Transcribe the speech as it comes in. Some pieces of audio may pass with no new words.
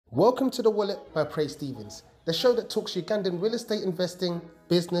Welcome to The Wallet by Praise Stevens, the show that talks Ugandan real estate investing,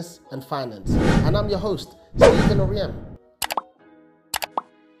 business and finance. And I'm your host, Stephen Oriem.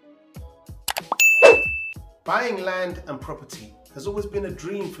 Buying land and property has always been a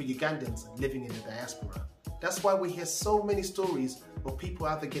dream for Ugandans living in the diaspora. That's why we hear so many stories of people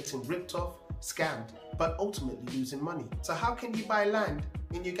either getting ripped off, scammed, but ultimately losing money. So how can you buy land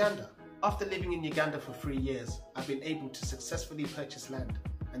in Uganda? After living in Uganda for 3 years, I've been able to successfully purchase land.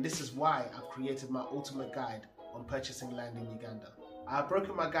 And this is why I've created my ultimate guide on purchasing land in Uganda. I have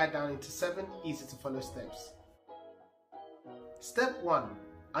broken my guide down into 7 easy to follow steps. Step 1.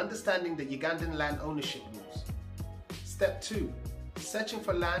 Understanding the Ugandan land ownership rules. Step 2. Searching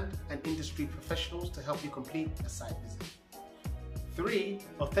for land and industry professionals to help you complete a site visit. 3.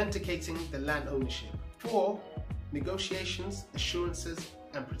 Authenticating the land ownership. 4. Negotiations, assurances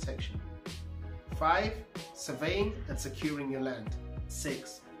and protection. 5. Surveying and securing your land.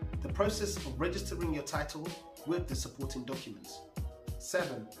 6. The process of registering your title with the supporting documents.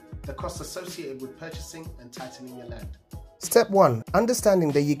 7. The costs associated with purchasing and titling your land. Step 1.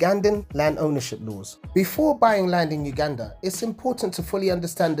 Understanding the Ugandan land ownership laws. Before buying land in Uganda, it's important to fully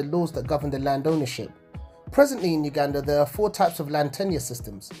understand the laws that govern the land ownership. Presently in Uganda, there are 4 types of land tenure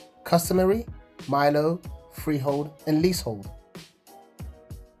systems: customary, milo, freehold, and leasehold.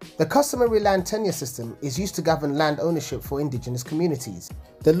 The customary land tenure system is used to govern land ownership for indigenous communities.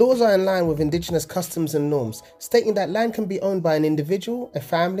 The laws are in line with indigenous customs and norms, stating that land can be owned by an individual, a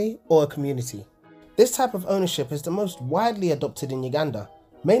family, or a community. This type of ownership is the most widely adopted in Uganda,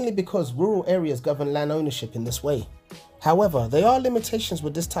 mainly because rural areas govern land ownership in this way. However, there are limitations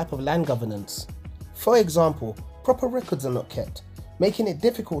with this type of land governance. For example, proper records are not kept, making it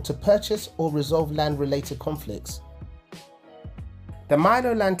difficult to purchase or resolve land-related conflicts. The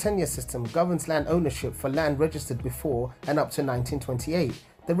Milo land tenure system governs land ownership for land registered before and up to 1928.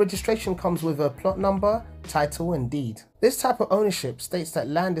 The registration comes with a plot number, title and deed. This type of ownership states that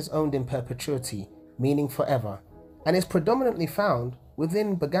land is owned in perpetuity, meaning forever, and is predominantly found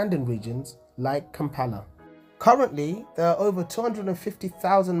within Ugandan regions like Kampala. Currently, there are over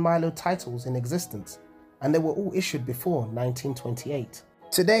 250,000 Milo titles in existence, and they were all issued before 1928.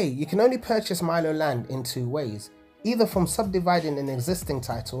 Today, you can only purchase Milo land in 2 ways, either from subdividing an existing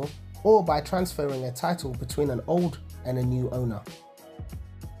title or by transferring a title between an old and a new owner.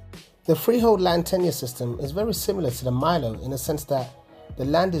 The freehold land tenure system is very similar to the Milo in the sense that the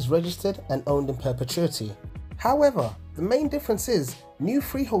land is registered and owned in perpetuity. However, the main difference is new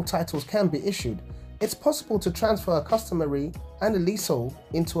freehold titles can be issued. It's possible to transfer a customary and a leasehold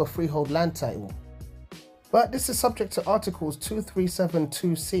into a freehold land title. But this is subject to Articles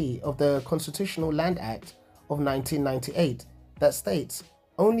 2372C of the Constitutional Land Act of 1998 that states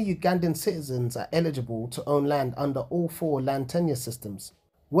only Ugandan citizens are eligible to own land under all 4 land tenure systems.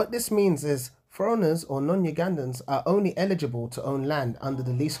 What this means is foreigners or non-Ugandans are only eligible to own land under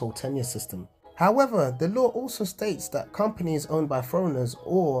the leasehold tenure system. However, the law also states that companies owned by foreigners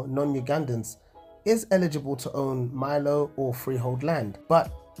or non-Ugandans is eligible to own Milo or freehold land,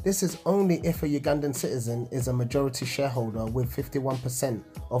 but this is only if a Ugandan citizen is a majority shareholder with 51%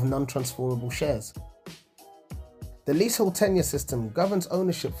 of non-transferable shares. The leasehold tenure system governs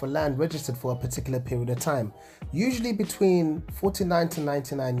ownership for land registered for a particular period of time, usually between 49 to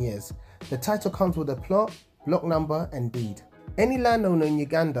 99 years. The title comes with a plot, block number and deed. Any landowner in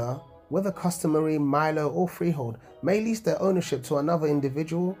Uganda, whether customary, Milo or freehold, may lease their ownership to another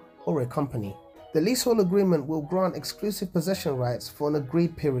individual or a company. The leasehold agreement will grant exclusive possession rights for an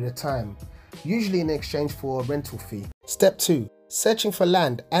agreed period of time, usually in exchange for a rental fee. Step 2. Searching for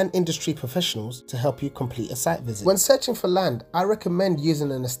land and industry professionals to help you complete a site visit. When searching for land, I recommend using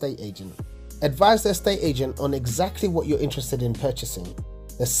an estate agent. Advise the estate agent on exactly what you're interested in purchasing,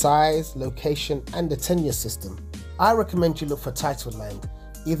 the size, location, and the tenure system. I recommend you look for titled land,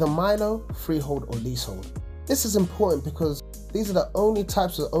 either Milo, freehold, or leasehold. This is important because these are the only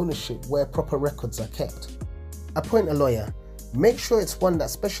types of ownership where proper records are kept. Appoint a lawyer. Make sure it's one that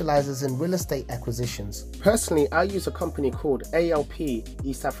specializes in real estate acquisitions. Personally, I use a company called ALP,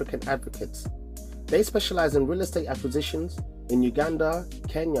 East African Advocates. They specialize in real estate acquisitions in Uganda,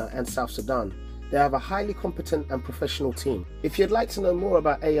 Kenya, and South Sudan. They have a highly competent and professional team. If you'd like to know more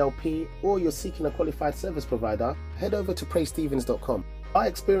about ALP or you're seeking a qualified service provider, head over to praisestevens.com. Our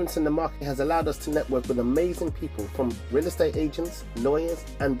experience in the market has allowed us to network with amazing people from real estate agents, lawyers,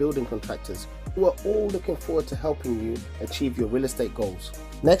 and building contractors who are all looking forward to helping you achieve your real estate goals.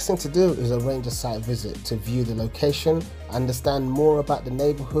 Next thing to do is arrange a site visit to view the location, understand more about the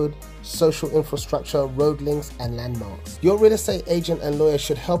neighborhood, social infrastructure, road links, and landmarks. Your real estate agent and lawyer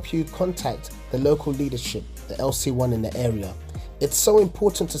should help you contact the local leadership, the LC1 in the area. It's so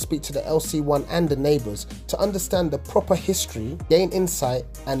important to speak to the LC1 and the neighbours to understand the proper history, gain insight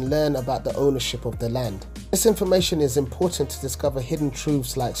and learn about the ownership of the land. This information is important to discover hidden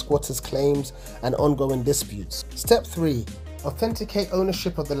truths like squatters' claims and ongoing disputes. Step 3. Authenticate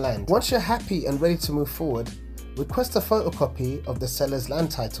ownership of the land. Once you're happy and ready to move forward, request a photocopy of the seller's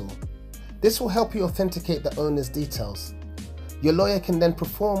land title. This will help you authenticate the owner's details. Your lawyer can then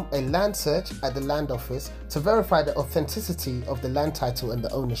perform a land search at the land office to verify the authenticity of the land title and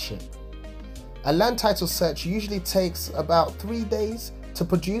the ownership. A land title search usually takes about 3 days to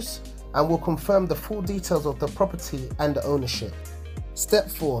produce and will confirm the full details of the property and the ownership. Step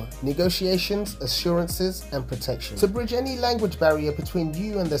 4. Negotiations, assurances and protection. To bridge any language barrier between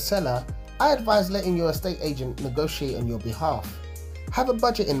you and the seller, I advise letting your estate agent negotiate on your behalf. Have a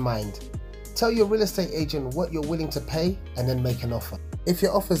budget in mind. Tell your real estate agent what you're willing to pay and then make an offer. If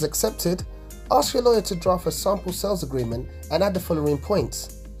your offer is accepted, ask your lawyer to draft a sample sales agreement and add the following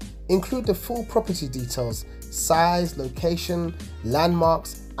points. Include the full property details, size, location,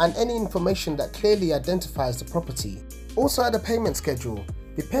 landmarks, and any information that clearly identifies the property. Also add a payment schedule.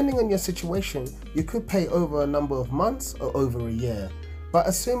 Depending on your situation, you could pay over a number of months or over a year. But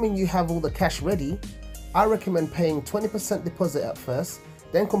assuming you have all the cash ready, I recommend paying 20% deposit at first,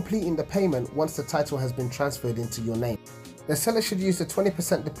 then completing the payment once the title has been transferred into your name. The seller should use the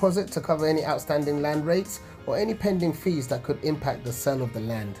 20% deposit to cover any outstanding land rates or any pending fees that could impact the sale of the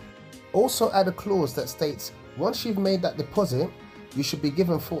land. Also add a clause that states once you've made that deposit, you should be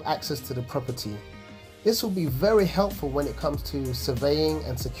given full access to the property. This will be very helpful when it comes to surveying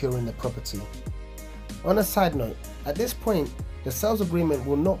and securing the property. On a side note, at this point, the sales agreement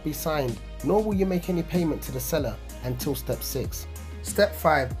will not be signed, nor will you make any payment to the seller until step 6. Step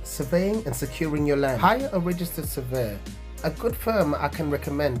 5. Surveying and securing your land. Hire a registered surveyor. A good firm I can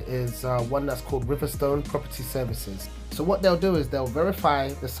recommend is one that's called Riverstone Property Services. So what they'll do is they'll verify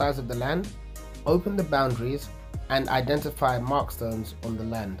the size of the land, open the boundaries, and identify markstones on the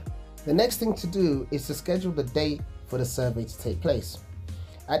land. The next thing to do is to schedule the date for the survey to take place.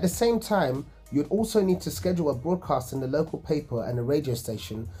 At the same time, you'd also need to schedule a broadcast in the local paper and a radio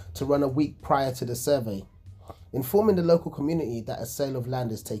station to run a week prior to the survey, informing the local community that a sale of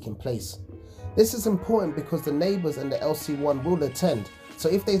land is taking place. This is important because the neighbours and the LC1 will attend, so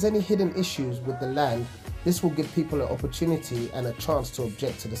if there's any hidden issues with the land, this will give people an opportunity and a chance to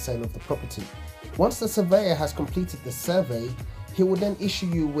object to the sale of the property. Once the surveyor has completed the survey, he will then issue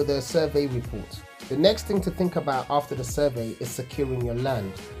you with a survey report. The next thing to think about after the survey is securing your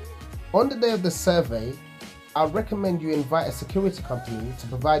land. On the day of the survey, I recommend you invite a security company to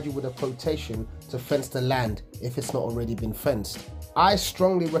provide you with a quotation to fence the land if it's not already been fenced. I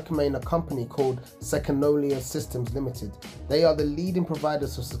strongly recommend a company called Seconolia Systems Limited. They are the leading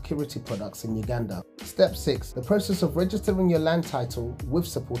providers of security products in Uganda. Step 6. The process of registering your land title with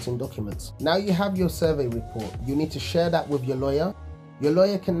supporting documents. Now you have your survey report, you need to share that with your lawyer. Your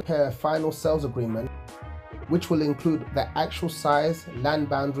lawyer can prepare a final sales agreement which will include the actual size, land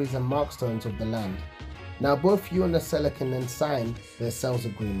boundaries and markstones of the land. Now both you and the seller can then sign their sales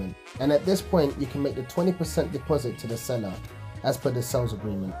agreement, and at this point you can make the 20% deposit to the seller as per the sales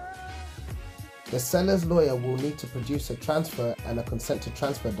agreement. The seller's lawyer will need to produce a transfer and a consent to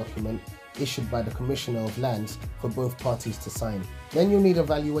transfer document issued by the Commissioner of Lands for both parties to sign. Then you'll need a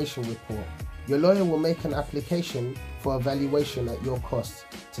valuation report. Your lawyer will make an application for a valuation at your cost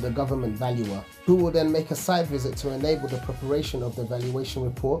to the government valuer, who will then make a site visit to enable the preparation of the valuation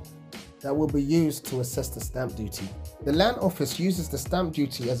report that will be used to assess the stamp duty. The Land Office uses the stamp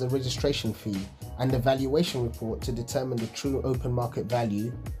duty as a registration fee and the valuation report to determine the true open market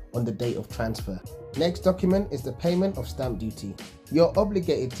value on the date of transfer. Next document is the payment of stamp duty. You're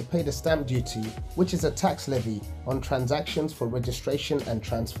obligated to pay the stamp duty, which is a tax levy on transactions for registration and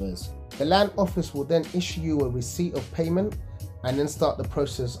transfers. The Land Office will then issue you a receipt of payment and then start the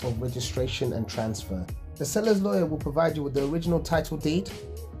process of registration and transfer. The seller's lawyer will provide you with the original title deed,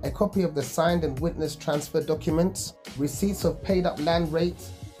 a copy of the signed and witnessed transfer documents, receipts of paid up land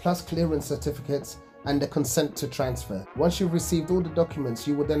rates, plus clearance certificates, and the consent to transfer. Once you've received all the documents,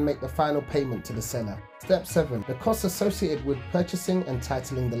 you will then make the final payment to the seller. Step 7. The costs associated with purchasing and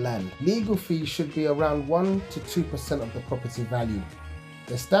titling the land. Legal fees should be around 1 to 2% of the property value.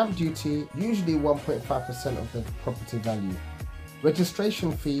 The stamp duty, usually 1.5% of the property value.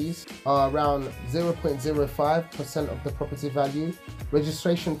 Registration fees are around 0.05% of the property value.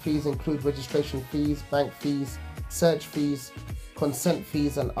 Registration fees include registration fees, bank fees, search fees, consent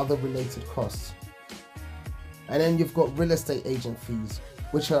fees and other related costs. And then you've got real estate agent fees.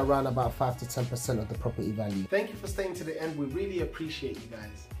 which are around about 5 to 10% of the property value. Thank you for staying to the end. We really appreciate you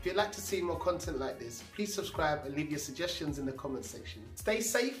guys. If you'd like to see more content like this, please subscribe and leave your suggestions in the comment section. Stay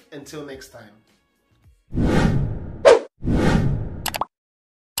safe until next time.